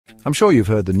I'm sure you've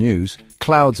heard the news.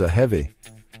 Clouds are heavy.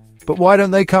 But why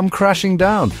don't they come crashing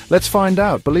down? Let's find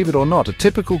out. Believe it or not, a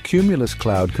typical cumulus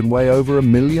cloud can weigh over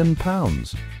 1,000,000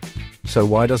 pounds. So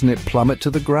why doesn't it plummet to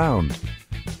the ground?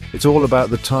 It's all about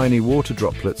the tiny water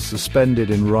droplets suspended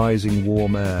in rising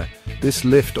warm air. This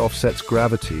lift offsets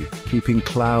gravity, keeping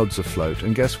clouds afloat.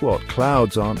 And guess what?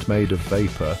 Clouds aren't made of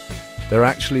vapor. They're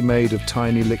actually made of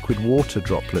tiny liquid water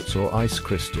droplets or ice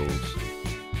crystals.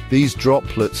 These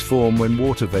droplets form when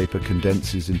water vapor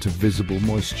condenses into visible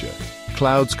moisture.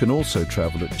 Clouds can also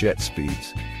travel at jet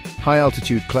speeds.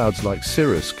 High-altitude clouds like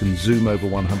cirrus can zoom over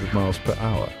 100 miles per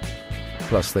hour.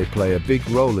 Plus, they play a big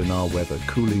role in our weather,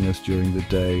 cooling us during the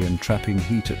day and trapping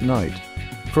heat at night.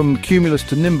 From cumulus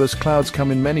to nimbus, clouds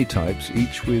come in many types,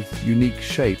 each with unique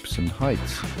shapes and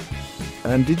heights.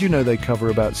 And did you know they cover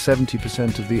about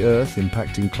 70% of the Earth,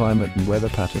 impacting climate and weather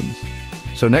patterns?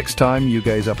 So next time you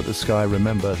gaze up at the sky,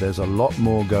 remember there's a lot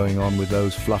more going on with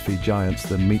those fluffy giants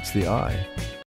than meets the eye.